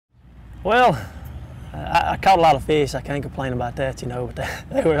Well, I caught a lot of fish. I can't complain about that, but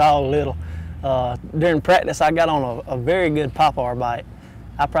they were all little. During practice, I got on a very good popper bite.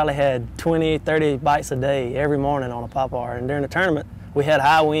 I probably had 20, 30 bites a day every morning on a popper. And during the tournament, we had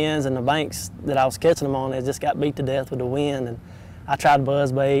high winds, and the banks that I was catching them on, they just got beat to death with the wind. And I tried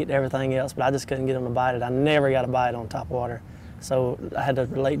buzz bait, everything else, but I just couldn't get them to bite it. I never got a bite on top water. So I had to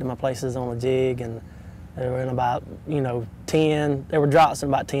relate to my places on a jig, and they were in about, 10, they were drops in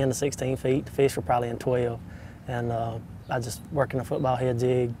about 10 to 16 feet. The fish were probably in 12. And I just working a football head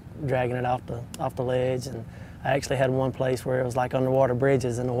jig, dragging it off the ledge. And I actually had one place where it was like underwater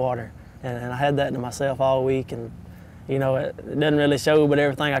bridges in the water. And I had that to myself all week. And, it doesn't really show, but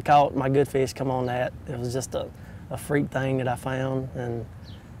everything I caught, my good fish come on that. It was just a freak thing that I found. And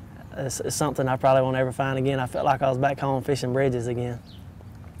it's something I probably won't ever find again. I felt like I was back home fishing bridges again.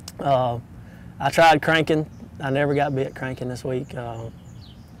 I tried cranking. I never got bit cranking this week.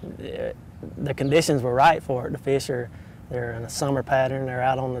 The conditions were right for it. The fish they're in a summer pattern. They're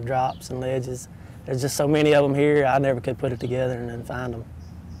out on the drops and ledges. There's just so many of them here. I never could put it together and then find them.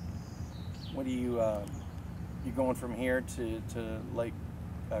 What do you going from here to Lake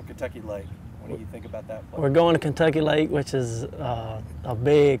Kentucky Lake? What do you think about that place? We're going to Kentucky Lake, which is a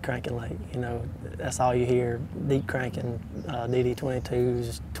big cranking lake. That's all you hear, deep cranking,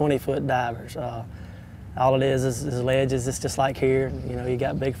 DD22s, 20-foot divers. All it is ledges. It's just like here. You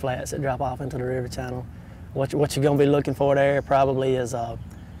got big flats that drop off into the river channel. What you're going to be looking for there probably is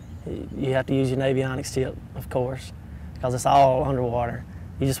you have to use your Navionics tip, of course, because it's all underwater.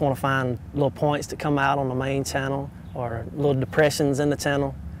 You just want to find little points that come out on the main channel or little depressions in the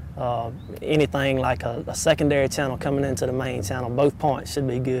channel. Anything like a secondary channel coming into the main channel, both points should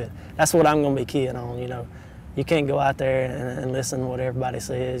be good. That's what I'm going to be keying on. You can't go out there and listen to what everybody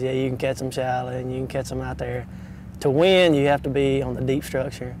says. Yeah, you can catch them shallow and you can catch them out there. To win, you have to be on the deep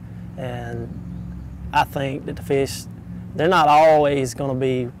structure. And I think that the fish, they're not always going to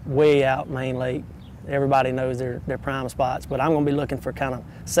be way out Main Lake. Everybody knows their prime spots, but I'm going to be looking for kind of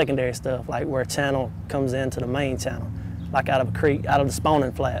secondary stuff, like where a channel comes into the main channel, like out of a creek, out of the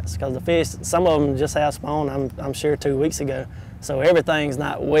spawning flats. Because the fish, some of them just have spawned, I'm sure 2 weeks ago. So everything's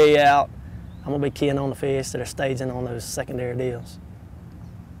not way out. I'm going to be keying on the fish that are staging on those secondary deals.